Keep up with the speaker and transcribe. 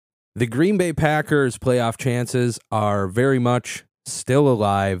The Green Bay Packers playoff chances are very much still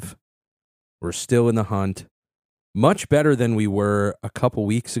alive. We're still in the hunt. Much better than we were a couple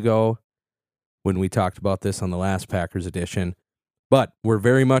weeks ago when we talked about this on the last Packers edition. But we're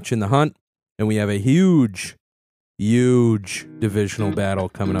very much in the hunt, and we have a huge divisional battle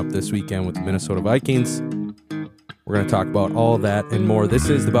coming up this weekend with the Minnesota Vikings. We're going to talk about all of that and more. This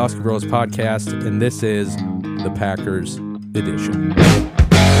is the Bosky Bros Podcast, and this is the Packers edition.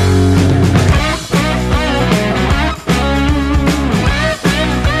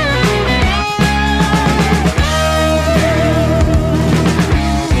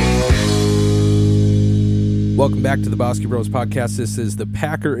 Welcome back to the Bosky Bros Podcast. This is the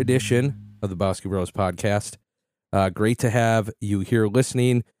Packer edition of the Bosky Bros Podcast. Great to have you here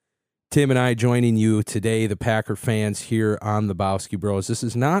listening. Tim and I joining you today, the Packer fans here on the Bosky Bros. This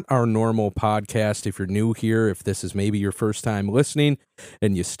is not our normal podcast. If you're new here, if this is maybe your first time listening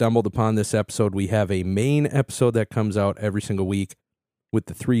and you stumbled upon this episode, we have a main episode that comes out every single week with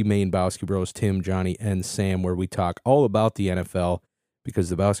the three main Bosky Bros, Tim, Johnny, and Sam, where we talk all about the NFL.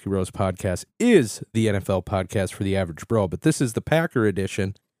 Because the Bosky Bros Podcast is the NFL podcast for the average bro, but this is the Packer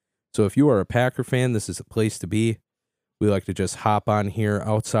edition. So if you are a Packer fan, this is a place to be. We like to just hop on here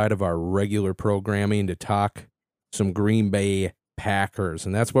outside of our regular programming to talk some Green Bay Packers.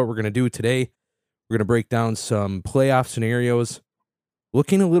 And that's what we're going to do today. We're going to break down some playoff scenarios,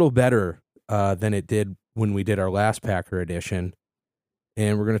 looking a little better than it did when we did our last Packer edition.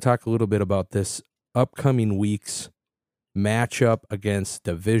 And we're going to talk a little bit about this upcoming week's matchup against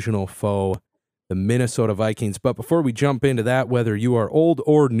divisional foe, the Minnesota Vikings. But before we jump into that, whether you are old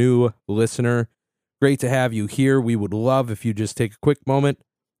or new listener, great to have you here. We would love if you just take a quick moment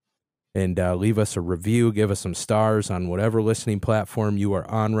and leave us a review, give us some stars on whatever listening platform you are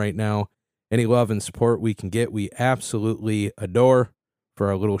on right now. Any love and support we can get, we absolutely adore. For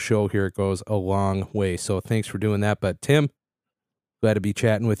our little show here, it goes a long way. So thanks for doing that. But Tim, glad to be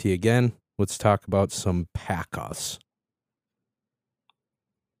chatting with you again. Let's talk about some Packers.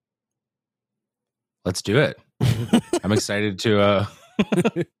 Let's do it. I'm excited to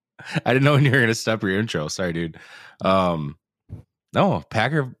I didn't know when you were gonna stop your intro. Sorry, dude. No,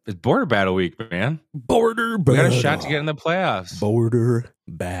 Packer, it's border battle week, man. Border battle. We got a shot to get in the playoffs. Border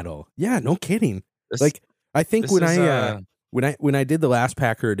battle. Yeah, no kidding. I think when I did the last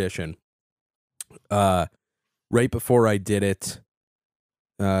Packer edition, right before I did it,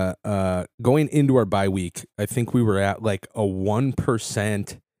 going into our bye week, I think we were at like a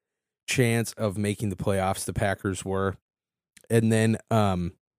 1% chance of making the playoffs. The Packers were, and then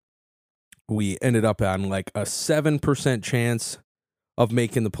we ended up on like a 7% chance of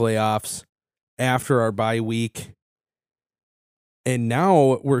making the playoffs after our bye week, and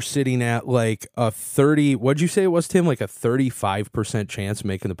now we're sitting at like a 30. What'd you say it was, Tim? Like a 35% chance of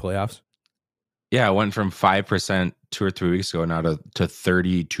making the playoffs. Yeah, it went from 5% 2 or 3 weeks ago now to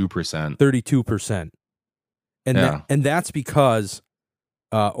 32%. 32%, and that's because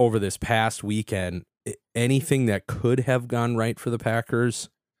over this past weekend, anything that could have gone right for the Packers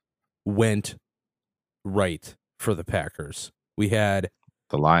went right for the Packers. We had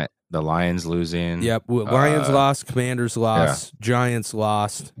the Lions losing. Yep, Lions lost, Commanders lost, Giants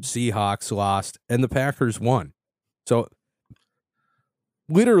lost, Seahawks lost, and the Packers won. So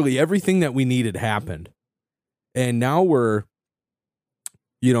literally everything that we needed happened. And now we're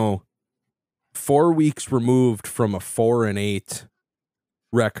 4 weeks removed from a 4-8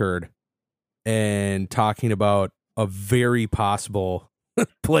 record and talking about a very possible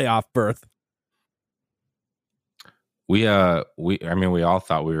playoff berth. We all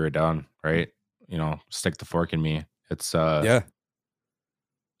thought we were done, right? Stick the fork in me. It's it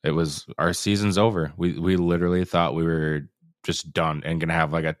was, our season's over. We literally thought we were just done and gonna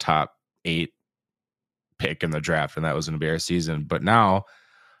have like a top 8 pick in the draft, and that was gonna be our season. But now,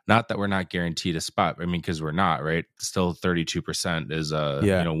 not that we're not guaranteed a spot. I mean, because we're not, right? Still 32% is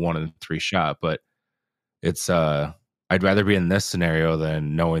 1 in 3 shot. But it's I'd rather be in this scenario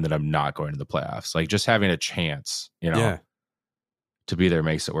than knowing that I'm not going to the playoffs. Like, just having a chance, to be there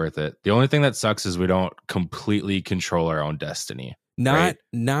makes it worth it. The only thing that sucks is we don't completely control our own destiny. Not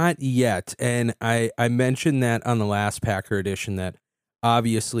yet. And I mentioned that on the last Packer edition, that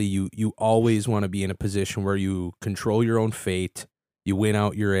obviously you always want to be in a position where you control your own fate. You win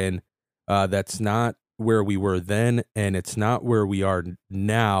out, you're in. That's not where we were then, and it's not where we are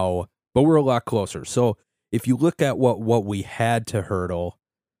now, but we're a lot closer. So if you look at what we had to hurdle,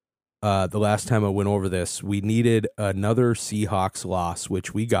 the last time I went over this, we needed another Seahawks loss,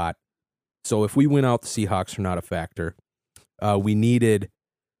 which we got. So if we win out, the Seahawks are not a factor. We needed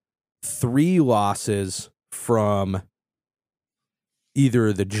 3 losses from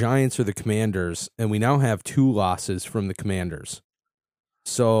either the Giants or the Commanders, and we now have 2 losses from the Commanders.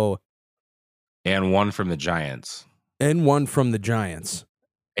 So, and one from the Giants. And one from the Giants.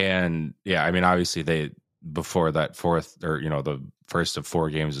 And yeah, I mean, obviously they, before that fourth, or the first of 4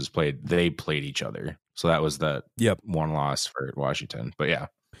 games was played, they played each other. So that was that one loss for Washington. But yeah.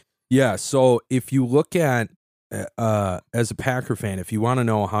 Yeah, so if you look at as a Packer fan, if you want to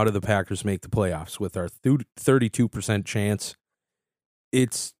know how do the Packers make the playoffs with our 32% chance,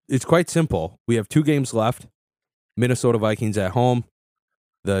 it's quite simple. We have 2 games left. Minnesota Vikings at home,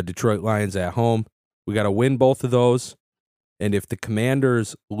 the Detroit Lions at home. We got to win both of those. And if the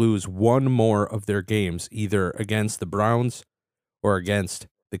Commanders lose one more of their games, either against the Browns or against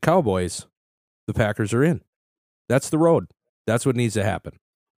the Cowboys, the Packers are in. That's the road. That's what needs to happen.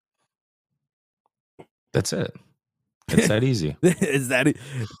 That's it. It's that easy. Is that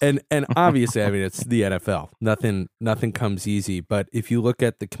and obviously, I mean, it's the NFL. Nothing comes easy. But if you look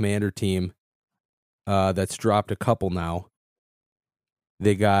at the Commander team, that's dropped a couple now.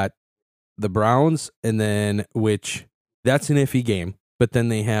 They got the Browns, and then which that's an iffy game. But then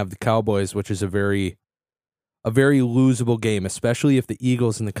they have the Cowboys, which is a very losable game, especially if the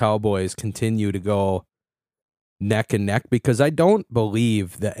Eagles and the Cowboys continue to go neck and neck. Because I don't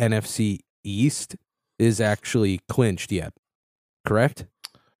believe the NFC East is actually clinched yet. Correct?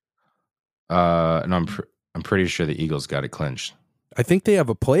 No, I'm pretty sure the Eagles got it clinched. I think they have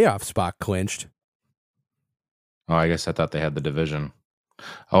a playoff spot clinched. Oh, I guess I thought they had the division.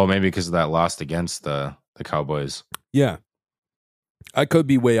 Oh, maybe because of that loss against the Cowboys. Yeah. I could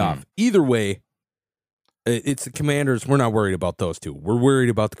be way off. Either way, it's the Commanders. We're not worried about those 2. We're worried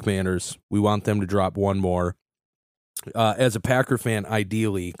about the Commanders. We want them to drop one more. As a Packer fan,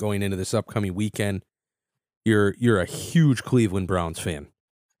 ideally, going into this upcoming weekend, you're a huge Cleveland Browns fan.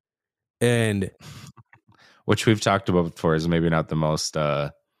 And which we've talked about before is maybe not the most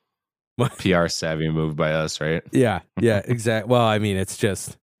PR savvy move by us, right? Yeah, exactly. Well, I mean, it's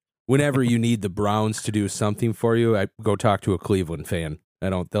just whenever you need the Browns to do something for you, I go talk to a Cleveland fan.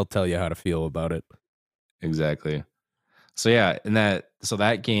 They'll tell you how to feel about it. Exactly. So yeah,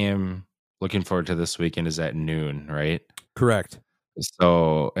 that game, looking forward to this weekend, is at noon, right? Correct.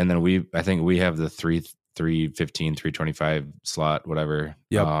 So, and then I think we have the 3:15, 3:25 slot, whatever,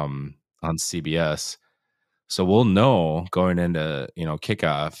 on CBS. So we'll know going into,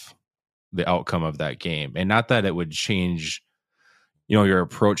 kickoff, the outcome of that game. And not that it would change, your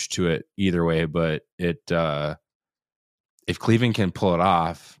approach to it either way, but it, if Cleveland can pull it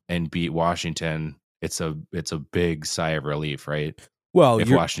off and beat Washington, it's a big sigh of relief, right? Well, if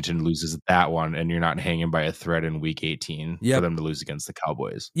Washington loses that one and you're not hanging by a thread in week 18 for them to lose against the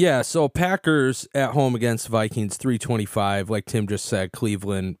Cowboys. Yeah, so Packers at home against Vikings, 3:25, like Tim just said,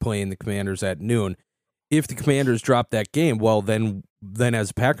 Cleveland playing the Commanders at noon. If the Commanders drop that game, well, then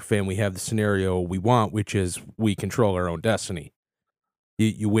as a Packer fan, we have the scenario we want, which is we control our own destiny.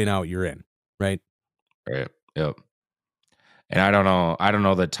 You win out, you're in, right? Right. Yep. And I don't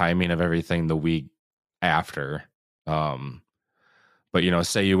know the timing of everything the week after. But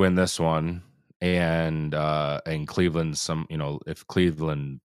say you win this one and Cleveland if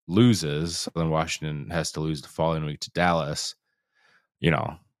Cleveland loses, then Washington has to lose the following week to Dallas,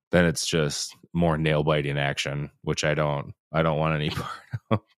 then it's just more nail biting action, which I don't want any part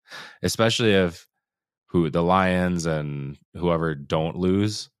of. Especially if the Lions and whoever don't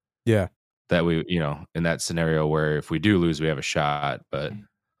lose. Yeah. That we, in that scenario where if we do lose, we have a shot. But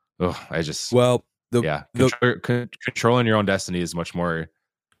controlling your own destiny is much more,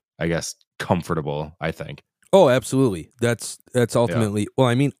 I guess, comfortable, I think. Oh, absolutely. That's ultimately, well,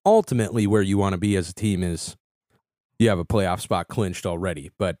 I mean, ultimately where you want to be as a team is you have a playoff spot clinched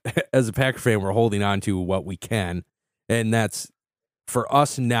already. But as a Packer fan, we're holding on to what we can. And that's, for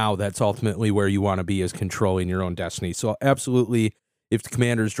us now, that's ultimately where you want to be, is controlling your own destiny. So absolutely, if the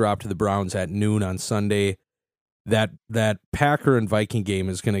Commanders drop to the Browns at noon on Sunday, that Packer and Viking game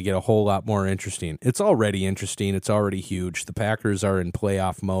is going to get a whole lot more interesting. It's already interesting. It's already huge. The Packers are in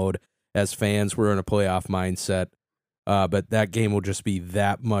playoff mode. As fans, we're in a playoff mindset. But that game will just be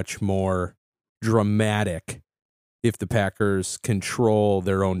that much more dramatic if the Packers control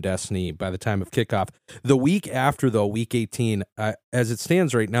their own destiny by the time of kickoff. The week after, though, week 18, as it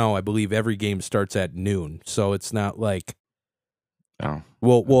stands right now, I believe every game starts at noon. So it's not like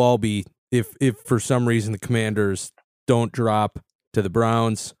we'll all be, if for some reason the Commanders don't drop to the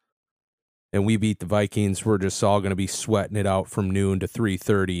Browns and we beat the Vikings, we're just all going to be sweating it out from noon to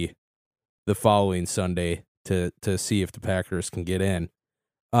 3:30 the following Sunday to see if the Packers can get in.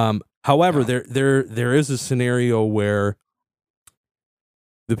 However, there is a scenario where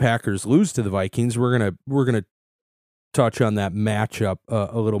the Packers lose to the Vikings. We're gonna touch on that matchup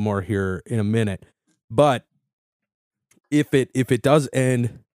a little more here in a minute. But if it does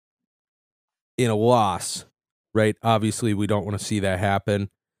end in a loss, right? Obviously, we don't want to see that happen.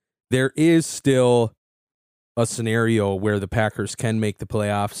 There is still a scenario where the Packers can make the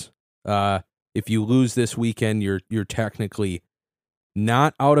playoffs. If you lose this weekend, you're technically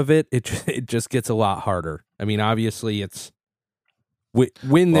not out of it. It just gets a lot harder. I mean, obviously, it's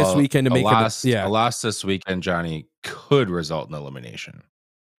win this weekend to make a loss this weekend, Johnny, could result in elimination.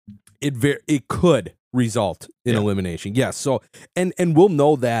 It could result in elimination. Yes. So and we'll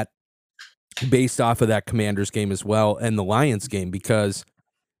know that based off of that Commanders game as well and the Lions game, because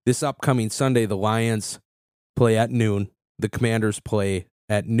this upcoming Sunday the Lions play at noon, the Commanders play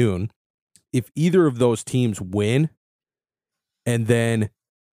at noon. If either of those teams win and then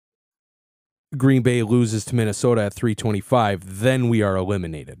Green Bay loses to Minnesota at 3:25, then we are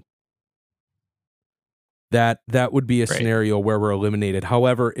eliminated. That would be a scenario where we're eliminated.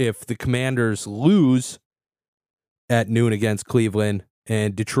 However, if the Commanders lose at noon against Cleveland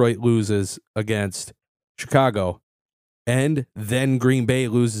and Detroit loses against Chicago, and then Green Bay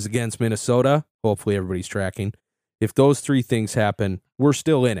loses against Minnesota, hopefully everybody's tracking. If those three things happen, we're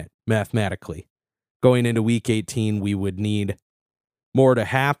still in it mathematically. Going into Week 18, we would need more to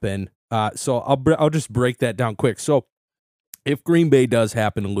happen. So I'll just break that down quick. So if Green Bay does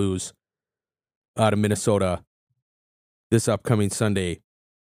happen to lose to Minnesota this upcoming Sunday,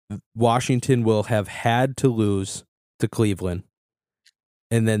 Washington will have had to lose to Cleveland,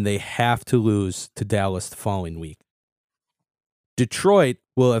 and then they have to lose to Dallas the following week. Detroit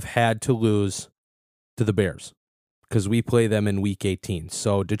will have had to lose to the Bears because we play them in Week 18.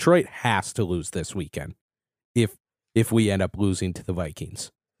 So Detroit has to lose this weekend if we end up losing to the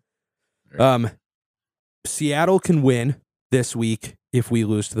Vikings. Seattle can win this week if we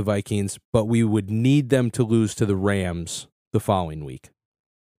lose to the Vikings, but we would need them to lose to the Rams the following week.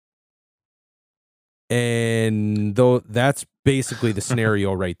 And though that's basically the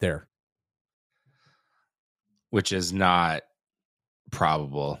scenario right there. Which is not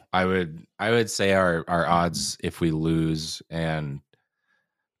probable. I would say our odds, if we lose and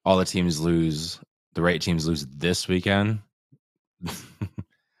all the teams lose, the right teams lose this weekend,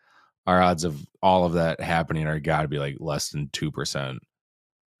 our odds of all of that happening are got to be like less than 2%.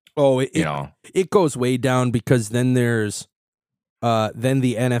 Oh, it goes way down, because then there's then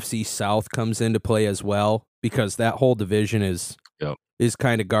the NFC South comes into play as well, because that whole division is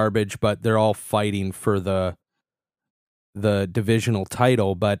kind of garbage, but they're all fighting for the divisional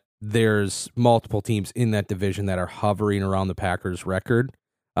title, but there's multiple teams in that division that are hovering around the Packers record.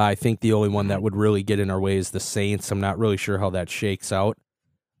 I think the only one that would really get in our way is the Saints. I'm not really sure how that shakes out.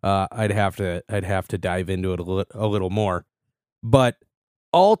 I'd have to dive into it a little more, but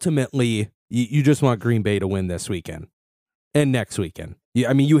ultimately, you just want Green Bay to win this weekend and next weekend.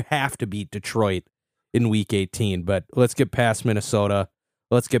 I mean, you have to beat Detroit in Week 18, but let's get past Minnesota.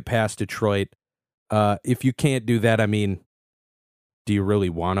 Let's get past Detroit. If you can't do that, I mean, do you really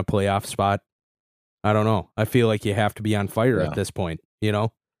want a playoff spot? I don't know. I feel like you have to be on fire at this point, you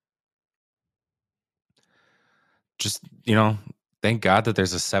know? Just, thank God that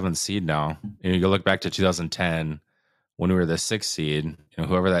there's a 7th seed now. You look back to 2010 when we were the 6th seed,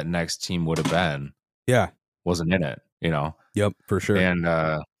 whoever that next team would have been, wasn't in it, Yep, for sure. And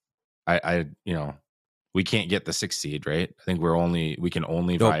I we can't get the 6th seed, right? I think we can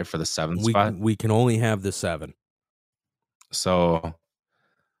only vie for the 7th spot. We can only have the 7. So,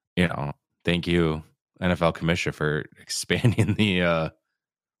 thank you, NFL Commissioner, for expanding the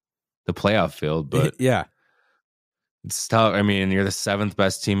playoff field. But yeah, it's tough. I mean, you're the 7th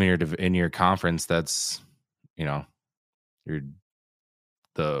best team in your conference. That's, you're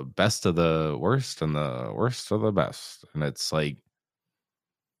the best of the worst and the worst of the best. And it's like,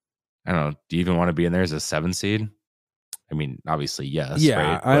 I don't know. Do you even want to be in there as a 7 seed? I mean, obviously, yes. Yeah,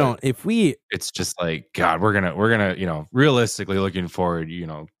 right? I don't. It's just like, God, we're gonna, realistically looking forward.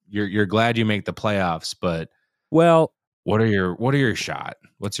 You're glad you make the playoffs, but what are your shot?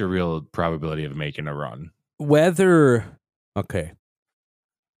 What's your real probability of making a run? Whether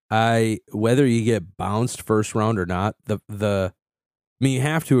you get bounced first round or not, you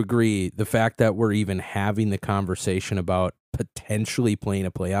have to agree, the fact that we're even having the conversation about potentially playing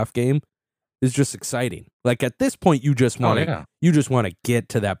a playoff game is just exciting. Like, at this point, you just want to get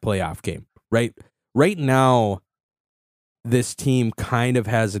to that playoff game, right? Right now, this team kind of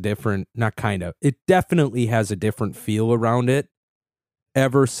has it definitely has a different feel around it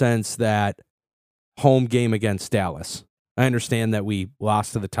ever since that home game against Dallas. I understand that we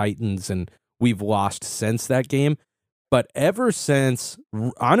lost to the Titans and we've lost since that game, but ever since,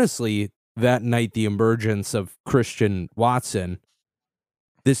 honestly, that night, the emergence of Christian Watson,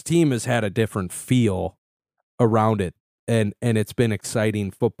 this team has had a different feel around it. And it's been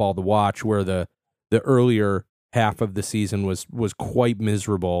exciting football to watch, where the earlier half of the season was quite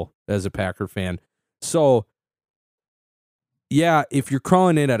miserable as a Packer fan. So, yeah, if you're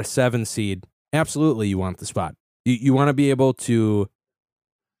crawling in at a 7 seed, absolutely you want the spot. You want to be able to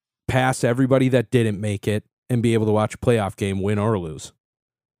pass everybody that didn't make it and be able to watch a playoff game, win or lose.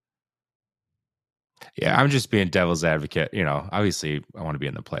 Yeah, I'm just being devil's advocate. Obviously I want to be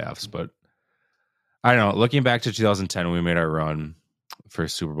in the playoffs, but I don't know. Looking back to 2010 when we made our run for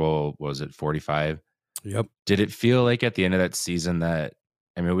Super Bowl, what was it 45? Yep. Did it feel like at the end of that season that,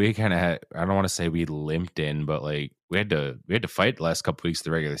 we kind of had, I don't want to say we limped in, but like we had to fight the last couple weeks of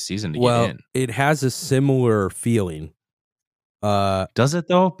the regular season to get in. It has a similar feeling. Does it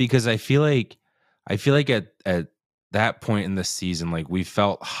though? Because I feel like at that point in the season, like we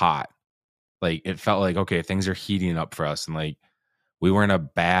felt hot. Like it felt like, okay, things are heating up for us, and like we weren't a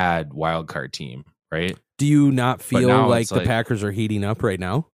bad wild card team, right? Do you not feel like the Packers are heating up right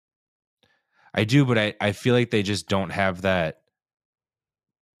now? I do, but I feel like they just don't have that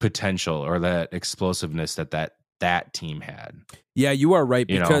potential or that explosiveness that team had. Yeah, you are right,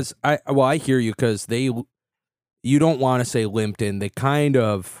 because I hear you, because you don't want to say limped in. They kind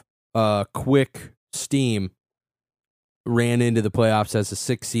of quick steam ran into the playoffs as a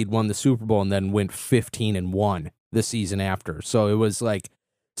 6 seed, won the Super Bowl, and then went 15-1 the season after. So it was like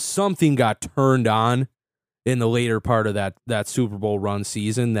something got turned on in the later part of that Super Bowl run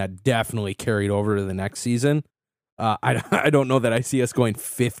season that definitely carried over to the next season. I don't know that I see us going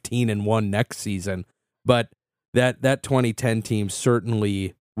 15-1 next season, but that 2010 team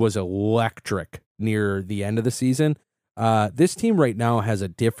certainly was electric near the end of the season. This team right now has a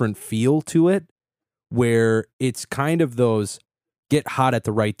different feel to it, where it's kind of those get hot at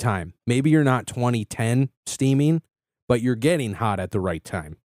the right time. Maybe you're not 2010 steaming, but you're getting hot at the right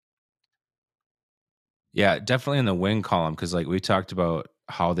time. Yeah, definitely in the win column, because like we talked about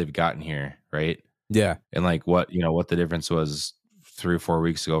how they've gotten here, right? Yeah. And like what the difference was 3 or 4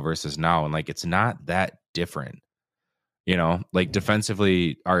 weeks ago versus now. And like it's not that different. Like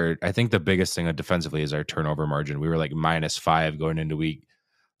defensively, I think the biggest thing defensively is our turnover margin. We were like -5 going into week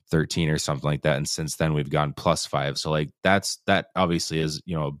 13 or something like that, and since then we've gone +5. So like that obviously is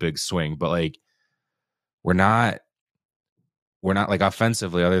a big swing, but like we're not like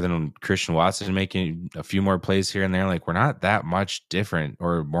offensively, other than Christian Watson making a few more plays here and there, like we're not that much different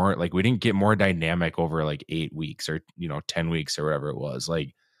or more. Like we didn't get more dynamic over like 8 weeks or 10 weeks or whatever it was.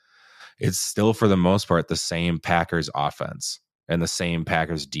 Like it's still for the most part the same Packers offense and the same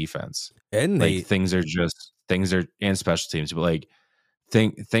Packers defense. And like things are and special teams, but like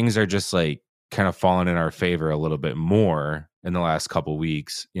things are just like kind of falling in our favor a little bit more in the last couple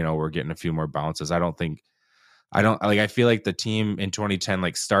weeks. We're getting a few more bounces. I feel like the team in 2010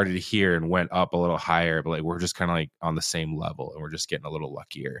 like started here and went up a little higher, but like we're just kind of like on the same level, and we're just getting a little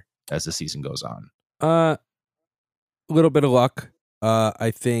luckier as the season goes on. A little bit of luck.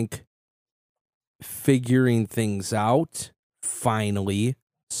 I think figuring things out finally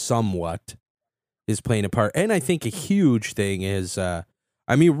somewhat is playing a part. And I think a huge thing is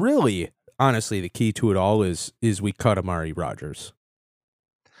really, honestly, the key to it all is we cut Amari Rodgers.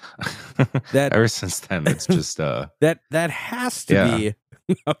 That ever since then, it's just that has to be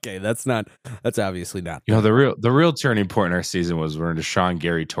okay. That's obviously not. The real turning point in our season was when Deshaun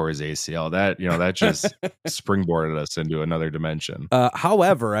Gary tore his ACL. That just springboarded us into another dimension.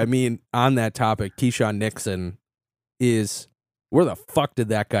 However, on that topic, Keyshawn Nixon is, where the fuck did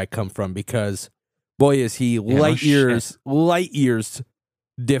that guy come from? Because boy, is he light years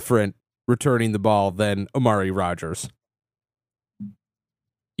different returning the ball than Amari Rodgers.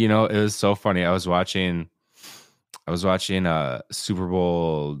 It was so funny. I was watching Super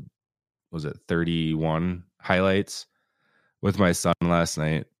Bowl, was it 31 highlights with my son last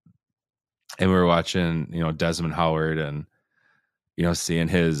night, and we were watching Desmond Howard and seeing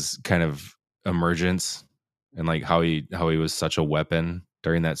his kind of emergence and like how he was such a weapon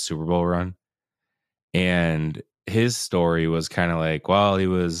during that Super Bowl run. And his story was kind of like, well, he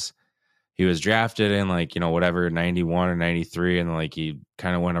was drafted in like, whatever, 91 or 93. And like, he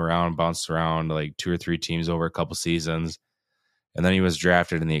kind of went around, bounced around like 2 or 3 teams over a couple seasons. And then he was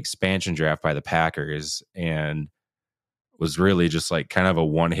drafted in the expansion draft by the Packers and was really just like kind of a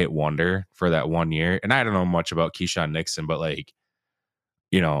one-hit wonder for that 1 year. And I don't know much about Keyshawn Nixon, but like,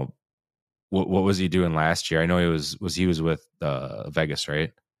 what was he doing last year? I know he was with Vegas,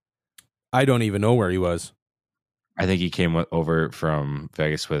 right? I don't even know where he was. I think he came over from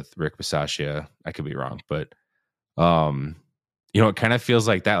Vegas with Rick Bisaccia. I could be wrong, but it kind of feels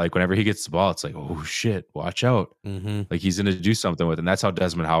like that. Like whenever he gets the ball, it's like, oh shit, watch out. Mm-hmm. Like he's going to do something with it. And that's how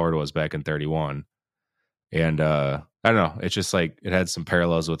Desmond Howard was back in 31. And I don't know. It's just like it had some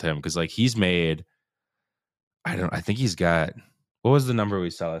parallels with him because like he's made, I think he's got, what was the number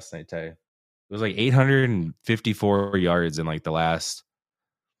we saw last night, Ty? It was like 854 yards in like the last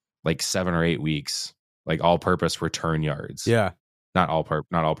like 7 or 8 weeks, like all purpose return yards. Yeah. Not all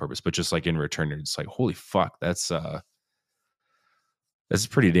purpose, but just like in return yards. It's like, holy fuck, that's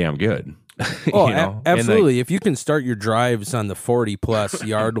pretty damn good. Oh, absolutely. Like, if you can start your drives on the 40+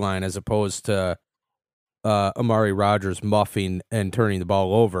 yard line as opposed to Amari Rodgers muffing and turning the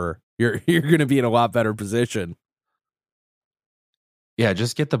ball over, you're going to be in a lot better position. Yeah,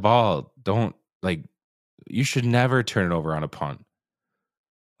 just get the ball. Don't like. You should never turn it over on a punt.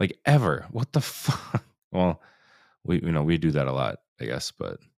 Like ever. What the fuck? Well, we do that a lot, I guess,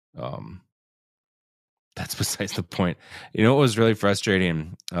 but that's besides the point. You know what was really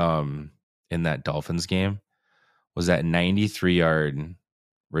frustrating in that Dolphins game was that 93-yard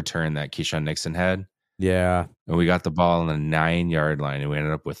return that Keyshawn Nixon had. Yeah. And we got the ball on the 9-yard line and we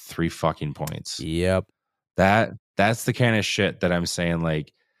ended up with 3 fucking points. Yep. That's the kind of shit that I'm saying,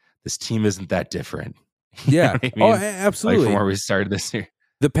 like, this team isn't that different. Yeah. I mean? Oh, absolutely. Like from where we started this year.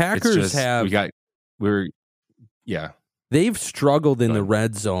 The Packers they've struggled in the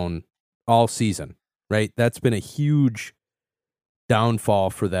red zone all season, right? That's been a huge downfall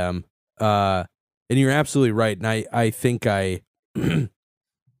for them. And you're absolutely right. And I think I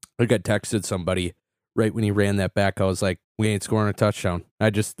texted somebody right when he ran that back. I was like, we ain't scoring a touchdown.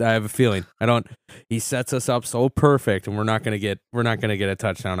 I have a feeling. He sets us up so perfect and we're not going to get a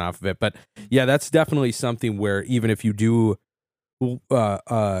touchdown off of it. But yeah, that's definitely something where even if you do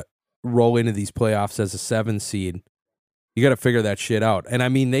roll into these playoffs as a 7 seed, you got to figure that shit out. And I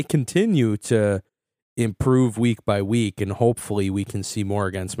mean, they continue to improve week by week, and hopefully we can see more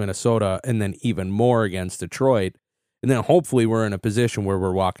against Minnesota and then even more against Detroit. And then hopefully we're in a position where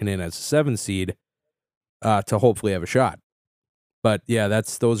we're walking in as a 7 seed to hopefully have a shot. But yeah,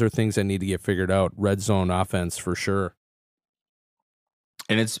 those are things that need to get figured out. Red zone offense for sure.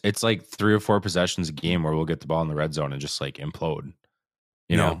 And it's like 3 or 4 possessions a game where we'll get the ball in the red zone and just like implode.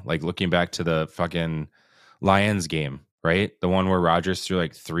 You know, like looking back to the fucking Lions game, right? The one where Rodgers threw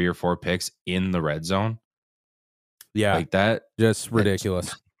like 3 or 4 picks in the red zone. Yeah. Like that. Just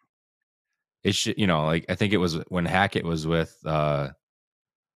ridiculous. It should, like I think it was when Hackett was with the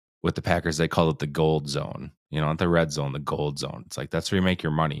Packers, they called it the gold zone. Not the red zone, the gold zone. It's like that's where you make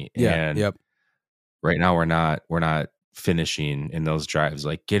your money. Yeah. And yep. Right now we're not finishing in those drives.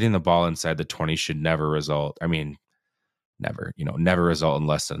 Like getting the ball inside the 20 should never result. I mean, never result in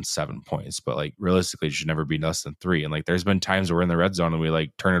less than 7 points. But like realistically, it should never be less than 3. And like there's been times where we're in the red zone and we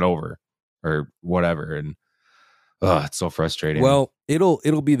like turn it over or whatever. And it's so frustrating. Well,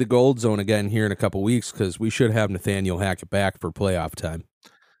 it'll be the gold zone again here in a couple weeks because we should have Nathaniel Hackett back for playoff time.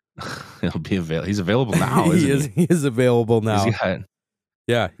 He'll be available. He's available now. He is available now. He's got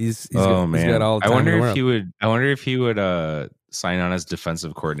all the time. I wonder if he would sign on as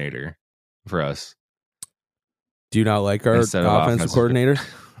defensive coordinator for us. Do you not like our offensive coordinator?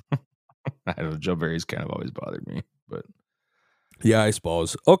 I don't know. Joe Barry's kind of always bothered me, but yeah, I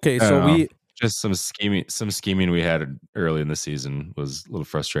suppose. Okay, so just some scheming we had early in the season was a little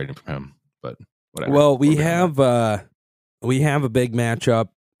frustrating from him, but whatever. Well, we have a big matchup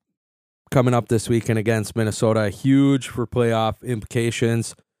coming up this weekend against Minnesota, huge for playoff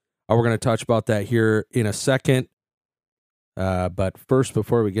implications. We're going to touch about that here in a second. But first,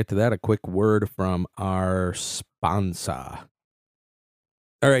 before we get to that, a quick word from our sponsor.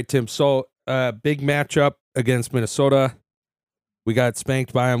 All right, Tim. So, big matchup against Minnesota. We got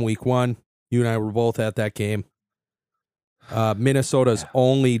spanked by them week 1. You and I were both at that game. Minnesota's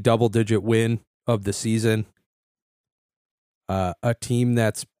only double-digit win of the season. A team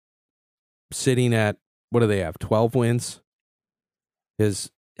that's sitting at, what do they have, 12 wins? I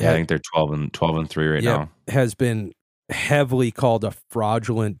think they're 12 and 3 right now. Has been heavily called a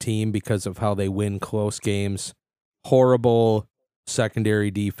fraudulent team because of how they win close games. Horrible secondary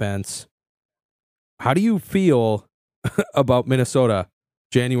defense. How do you feel about Minnesota?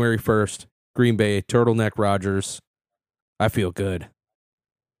 January 1st, Green Bay, Turtleneck Rodgers. I feel good.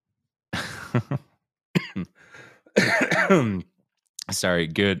 Sorry,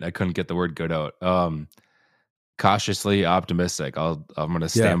 good. I couldn't get the word good out. Cautiously optimistic. I'm going to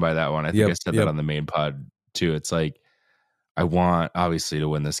stand by that one. I think I said that on the main pod too. It's like I want obviously to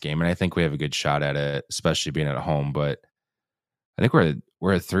win this game, and I think we have a good shot at it, especially being at home. But I think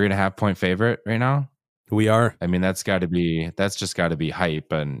we're a 3.5 point favorite right now. We are. I mean, that's just got to be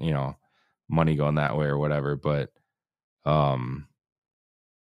hype and money going that way or whatever. But Yeah,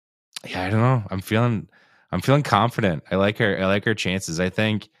 I don't know. I'm feeling confident. I like our chances. I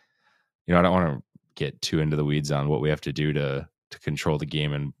think, I don't want to get too into the weeds on what we have to do to control the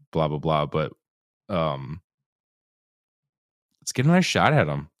game and blah blah blah, but let's get another shot at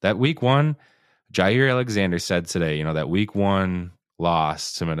them. That week one, Jair Alexander said today, that week one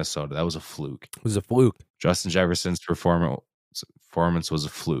loss to Minnesota, that was a fluke. It was a fluke. Justin Jefferson's performance was a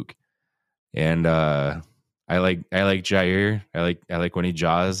fluke. And I like Jair. I like when he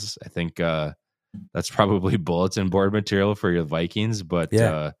jaws. I think that's probably bulletin board material for your Vikings, but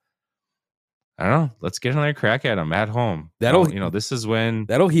yeah. I don't know. Let's get another crack at them at home. This is when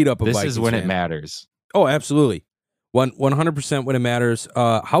that'll heat up. This is when it matters. Oh, absolutely. 100% when it matters.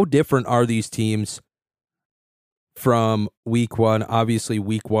 How different are these teams from week one? Obviously,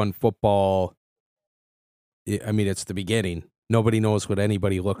 week one football, I mean, it's the beginning. Nobody knows what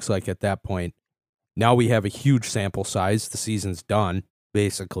anybody looks like at that point. Now we have a huge sample size. The season's done,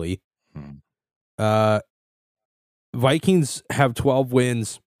 basically. Vikings have 12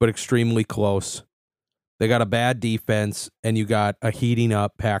 wins, but extremely close. They got a bad defense, and you got a heating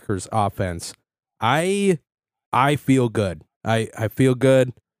up Packers offense. I feel good. I feel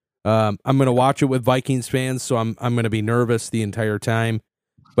good. I'm going to watch it with Vikings fans, so I'm going to be nervous the entire time.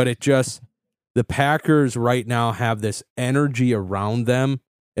 But the Packers right now have this energy around them,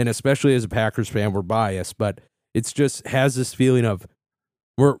 and especially as a Packers fan, we're biased, but it's just has this feeling of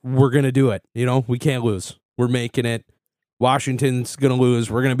we're going to do it. We can't lose. We're making it. Washington's going to lose.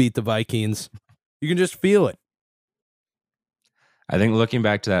 We're going to beat the Vikings. You can just feel it. I think looking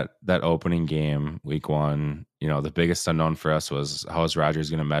back to that opening game, week one, the biggest unknown for us was how is Rodgers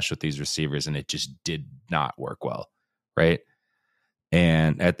going to mesh with these receivers, and it just did not work well, right?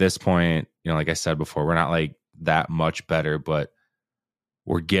 And at this point, like I said before, we're not like that much better, but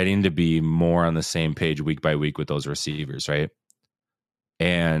we're getting to be more on the same page week by week with those receivers, right?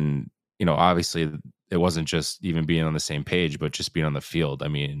 And, obviously it wasn't just even being on the same page, but just being on the field. I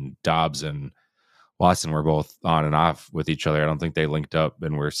mean, Dobbs and Watson were both on and off with each other. I don't think they linked up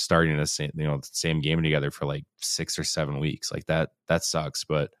and we're starting the same game together for like 6 or 7 weeks. Like that sucks.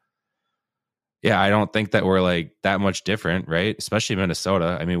 But yeah, I don't think that we're like that much different, right? Especially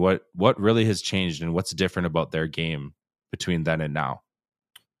Minnesota. I mean, what really has changed and what's different about their game between then and now?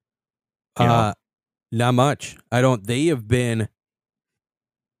 Not much. They have been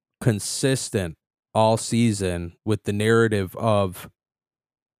consistent all season with the narrative of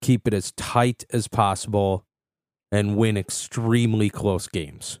keep it as tight as possible and win extremely close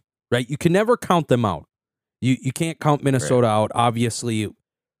games, right? You can never count them out. You can't count Minnesota out. Obviously,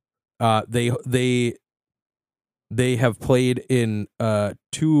 they have played in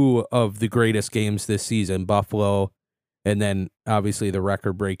 2 of the greatest games this season, Buffalo, and then obviously the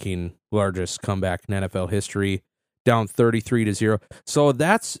record-breaking largest comeback in NFL history, down 33-0. So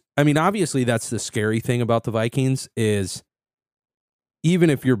obviously that's the scary thing about the Vikings is even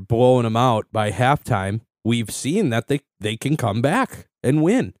if you're blowing them out by halftime, we've seen that they can come back and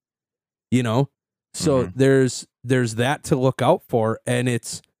win, So there's that to look out for, and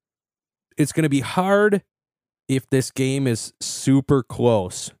it's going to be hard if this game is super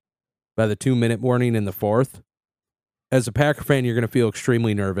close by the 2-minute warning in the fourth. As a Packer fan, you're going to feel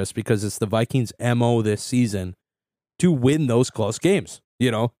extremely nervous because it's the Vikings' MO this season to win those close games,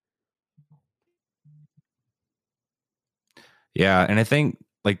 Yeah, and I think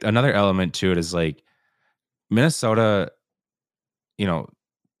like another element to it is like Minnesota, they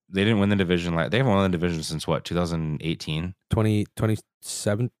didn't win the division. They haven't won the division since what, 2018?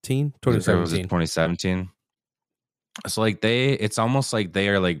 2017? 2017. So like it's almost like they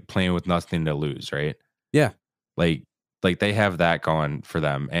are like playing with nothing to lose, right? Yeah. Like they have that going for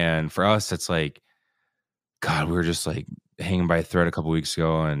them. And for us, it's like, God, we were just like hanging by a thread a couple weeks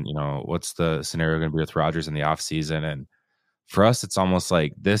ago. And, what's the scenario going to be with Rodgers in the offseason? And for us, it's almost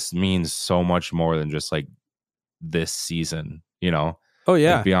like this means so much more than just like this season, Oh,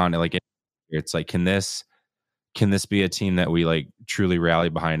 yeah. Like beyond it, like it's like, can this be a team that we like truly rally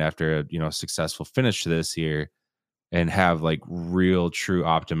behind after a, successful finish to this year and have like real true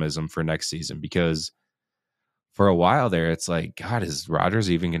optimism for next season? Because for a while there, it's like, God, is Rodgers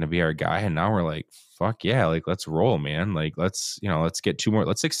even going to be our guy? And now we're like, fuck yeah, like let's roll, man. Like let's get 2 more.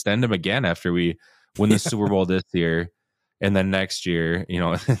 Let's extend him again after we win the Super Bowl this year, and then next year,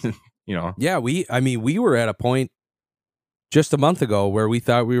 Yeah, we were at a point just a month ago where we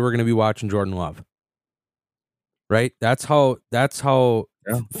thought we were going to be watching Jordan Love. Right? That's how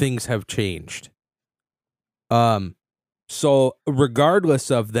things have changed. So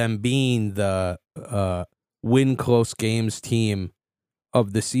regardless of them being the win close games team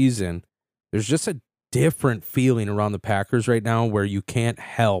of the season, there's just a different feeling around the Packers right now where you can't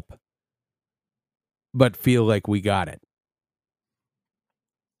help but feel like we got it.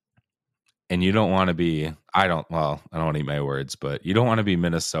 And you don't want to be, I don't want to eat my words, but you don't want to be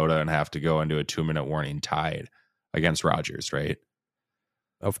Minnesota and have to go into a 2-minute warning tied against Rodgers, right?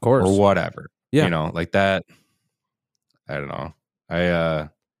 Of course. Or whatever. Yeah. You know, like that. I don't know. I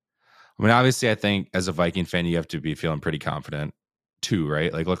mean, obviously, I think as a Viking fan, you have to be feeling pretty confident too,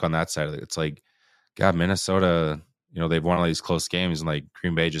 right? Like, look on that side of it. It's like, God, Minnesota, you know, they've won all these close games, and like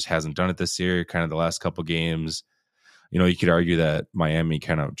Green Bay just hasn't done it this year. Kind of the last couple games, you know, you could argue that Miami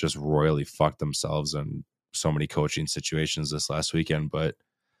kind of just royally fucked themselves in so many coaching situations this last weekend. But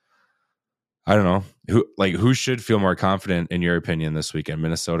I don't know who should feel more confident in your opinion this weekend,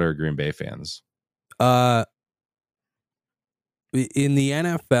 Minnesota or Green Bay fans? In the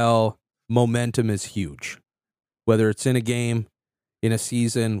NFL, momentum is huge. Whether it's in a game, in a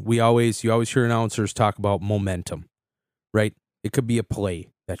season, you always hear announcers talk about momentum, right? It could be a play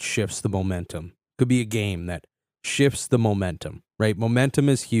that shifts the momentum. It could be a game that shifts the momentum, right? Momentum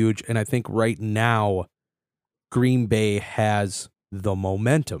is huge, and I think right now, Green Bay has the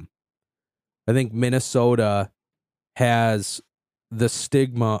momentum. I think Minnesota has the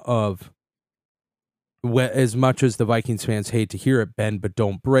stigma of, as much as the Vikings fans hate to hear it, bend but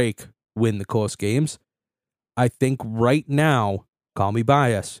don't break, win the close games. I think right now, call me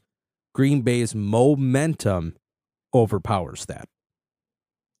biased, Green Bay's momentum overpowers that.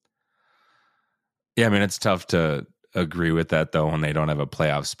 Yeah, I mean, it's tough to agree with that, though, when they don't have a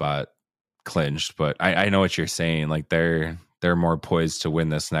playoff spot clinched. But I know what you're saying. Like, they're more poised to win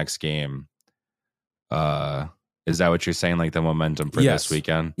this next game. Is that what you're saying? Like the momentum for this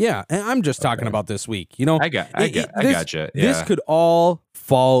weekend? Yeah, and I'm just talking about this week. You know, I got you. Yeah. This could all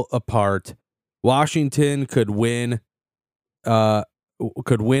fall apart. Washington could win at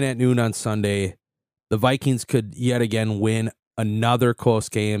noon on Sunday. The Vikings could yet again win another close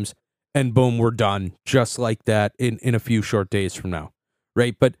games, and boom, we're done. Just like that in a few short days from now,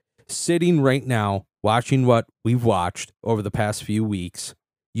 right? But sitting right now, watching what we've watched over the past few weeks,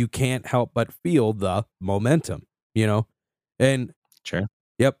 you can't help but feel the momentum, you know? And sure.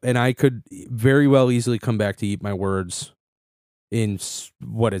 Yep, and I could very well easily come back to eat my words in,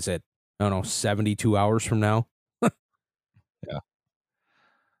 what is it? I don't know, 72 hours from now. Yeah.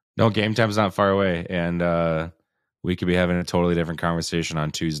 No, game time's not far away, and we could be having a totally different conversation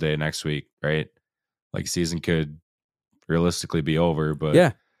on Tuesday next week, right? Like season could realistically be over, but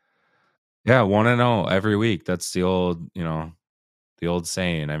yeah, 1-0 every week. That's the old, the old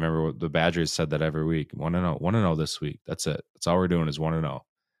saying. I remember the Badgers said that every week. 1-0 this week. That's it. That's all we're doing is 1-0.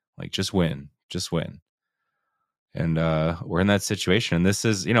 Like just win. And we're in that situation. And this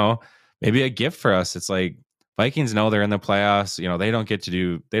is, maybe a gift for us. It's like Vikings know they're in the playoffs. They don't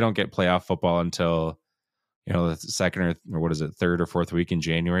get playoff football until, the second or what is it, third or fourth week in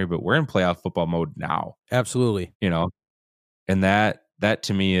January. But we're in playoff football mode now. Absolutely. And that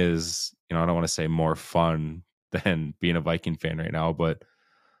to me is, I don't want to say more fun than being a Viking fan right now, but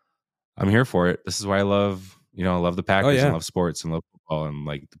I'm here for it. This is why I love the Packers and love sports and love football, and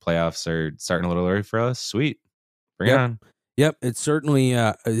like the playoffs are starting a little early for us. Sweet. Bring it on. Yep. It certainly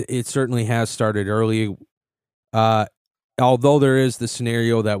has started early. Although there is the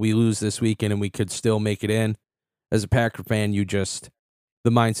scenario that we lose this weekend and we could still make it in, as a Packer fan, the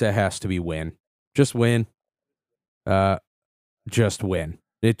mindset has to be win. Just win. Just win.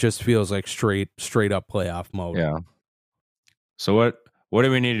 It just feels like straight up playoff mode. Yeah. So what do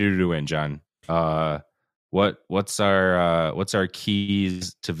we need to do to win, John? What's our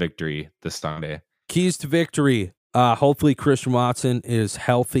keys to victory this Sunday? Keys to victory. Hopefully Christian Watson is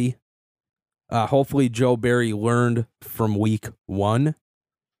healthy. Hopefully Joe Barry learned from week 1,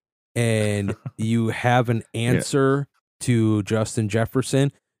 and you have an answer to Justin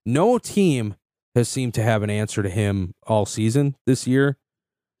Jefferson. No team has seemed to have an answer to him all season this year.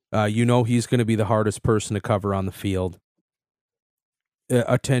 He's going to be the hardest person to cover on the field.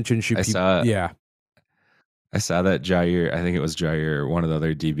 Attention should be... I saw that Jair, I think it was Jair, one of the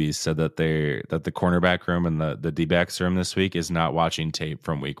other DBs, said that the cornerback room and the D-backs room this week is not watching tape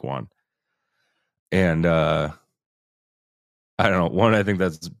from week 1. And I don't know. 1, I think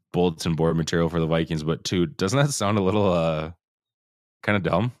that's bulletin board material for the Vikings, but 2, doesn't that sound a little kind of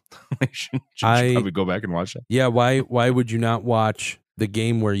dumb? should you probably go back and watch it? Yeah, why would you not watch the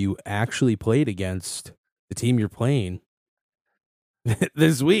game where you actually played against the team you're playing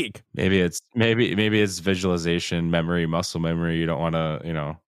this week? Maybe it's visualization, memory, muscle memory. You don't want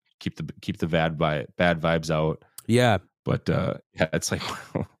to, keep the bad vibes out. Yeah. But it's like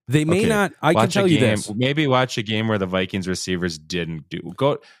they may not. I can tell you this. Maybe watch a game where the Vikings receivers didn't do.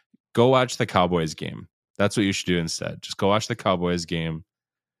 Go watch the Cowboys game. That's what you should do instead. Just go watch the Cowboys game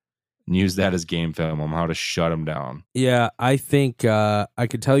and use that as game film on how to shut them down. Yeah, I think I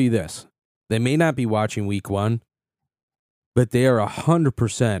could tell you this. They may not be watching week 1, but they are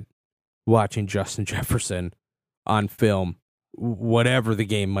 100% watching Justin Jefferson on film, whatever the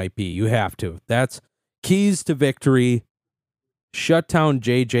game might be. You have to. That's keys to victory. Shut down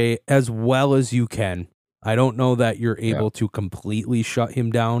JJ as well as you can. I don't know that you're able to completely shut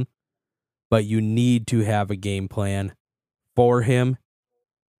him down, but you need to have a game plan for him.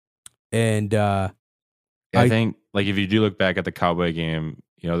 And I think, like, if you do look back at the Cowboy game,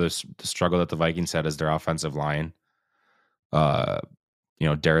 there's the struggle that the Vikings had is their offensive line.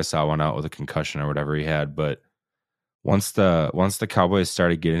 Darrisaw went out with a concussion or whatever he had, but once the Cowboys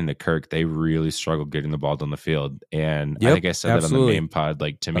started getting to Kirk, they really struggled getting the ball down the field. And I think I said that on the main pod.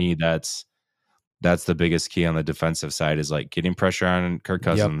 Like, to me, that's the biggest key on the defensive side is like getting pressure on Kirk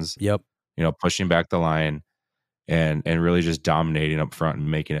Cousins. Yep. Pushing back the line and really just dominating up front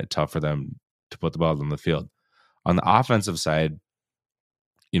and making it tough for them to put the ball on the field. On the offensive side,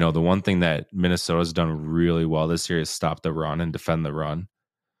 the one thing that Minnesota's done really well this year is stop the run and defend the run.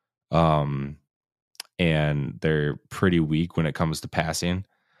 And they're pretty weak when it comes to passing.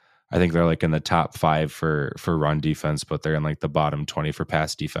 I think they're like in the top 5 for run defense, but they're in like the bottom 20 for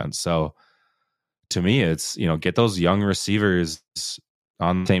pass defense. So to me, it's, get those young receivers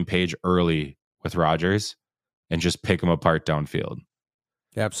on the same page early with Rodgers and just pick them apart downfield.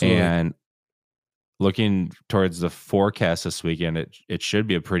 Absolutely. And looking towards the forecast this weekend, it should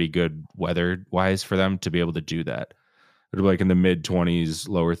be a pretty good weather-wise for them to be able to do that. It'll be like in the mid-20s,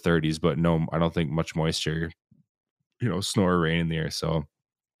 lower 30s, but no, I don't think much moisture, snow or rain in the air. So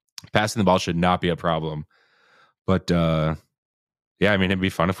passing the ball should not be a problem. But, yeah, I mean, it'd be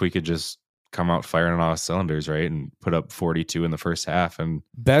fun if we could just come out firing on all cylinders, right? And put up 42 in the first half. And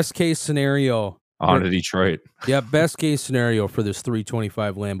best case scenario. On to Detroit. Yeah, best case scenario for this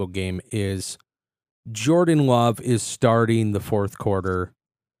 325 Lambeau game is Jordan Love is starting the fourth quarter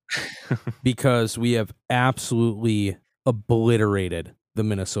because we have absolutely obliterated the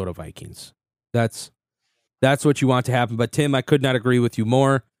Minnesota Vikings. That's what you want to happen. But Tim, I could not agree with you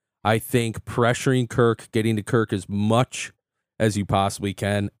more. I think pressuring Kirk, getting to Kirk as much as you possibly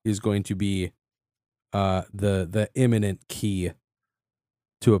can, is going to be the imminent key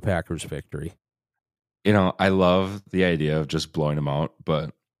to a Packers victory. I love the idea of just blowing them out,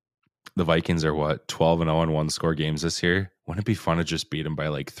 but the Vikings are 12-0 in 1-score games this year. Wouldn't it be fun to just beat them by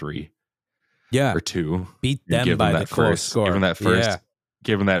like 3? Yeah, or 2. Beat them by the close score. Give them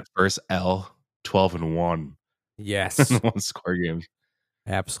that first L. 12-1. Yes, in 1-score games.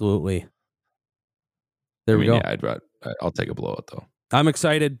 Absolutely. There we go. Yeah, I'll take a blowout though. I'm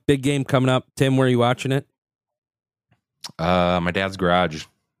excited. Big game coming up. Tim, where are you watching it? My dad's garage.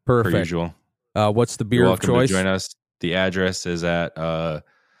 Perfect. Per usual. What's the beer You're of choice? To join us. The address is at 3.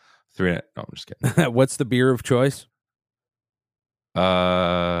 No, I'm just kidding. What's the beer of choice?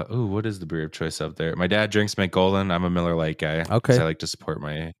 What is the beer of choice up there? My dad drinks McGolden. I'm a Miller Lite guy. Okay. I like to support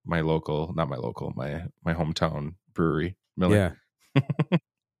my local, not my local, my hometown brewery, Miller. Yeah.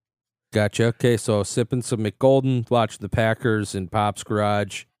 Gotcha. Okay, so sipping some McGolden, watching the Packers in Pop's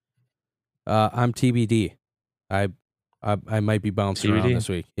garage. I'm TBD. I might be bouncing around this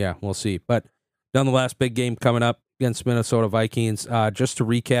week. Yeah, we'll see. But nonetheless, big game coming up against Minnesota Vikings. Just to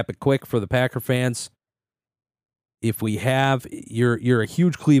recap it quick for the Packer fans. If we have, you're a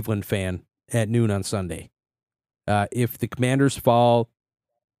huge Cleveland fan at noon on Sunday. If the Commanders fall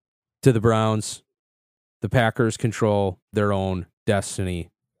to the Browns, the Packers control their own destiny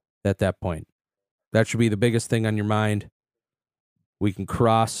at that point. That should be the biggest thing on your mind. We can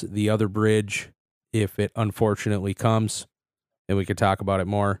cross the other bridge if it unfortunately comes, and we could talk about it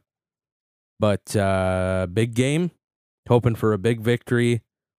more. But big game, hoping for a big victory,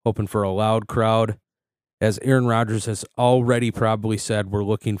 hoping for a loud crowd. As Aaron Rodgers has already probably said, we're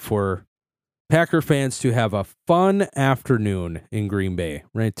looking for Packer fans to have a fun afternoon in Green Bay.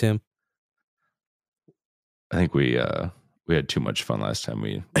 Right, Tim? I think we had too much fun last time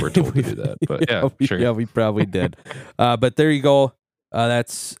we were told to do that. But yeah, sure. Yeah, we probably did. But there you go.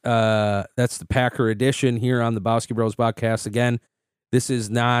 That's the Packer edition here on the Bosky Bros podcast. Again, this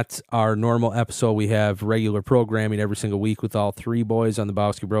is not our normal episode. We have regular programming every single week with all 3 boys on the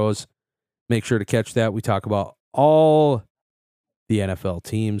Bosky Bros. Make sure to catch that. We talk about all the NFL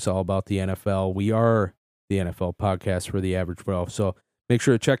teams, all about the NFL. We are the NFL podcast for the average bro. So make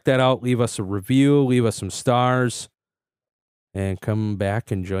sure to check that out. Leave us a review. Leave us some stars. And come back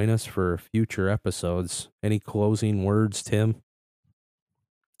and join us for future episodes. Any closing words, Tim?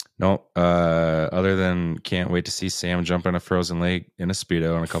 No, other than can't wait to see Sam jump in a frozen lake in a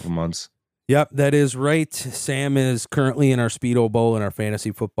Speedo in a couple months. Yep, that is right. Sam is currently in our Speedo Bowl in our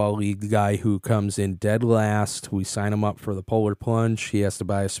fantasy football league. The guy who comes in dead last, we sign him up for the polar plunge. He has to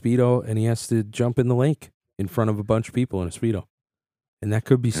buy a Speedo, and he has to jump in the lake in front of a bunch of people in a Speedo. And that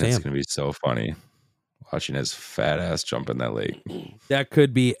could be Sam. It's going to be so funny watching his fat ass jump in that lake. That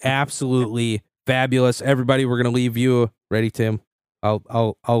could be absolutely fabulous. Everybody, we're going to leave you. Ready, Tim? I'll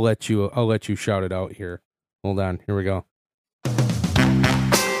let you shout it out here. Hold on. Here we go.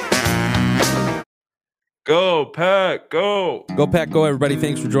 Go, Pack, go. Go, Pack, go, everybody.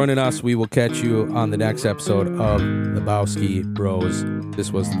 Thanks for joining us. We will catch you on the next episode of the Bowski Bros.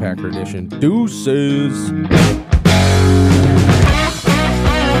 This was the Packer Edition. Deuces.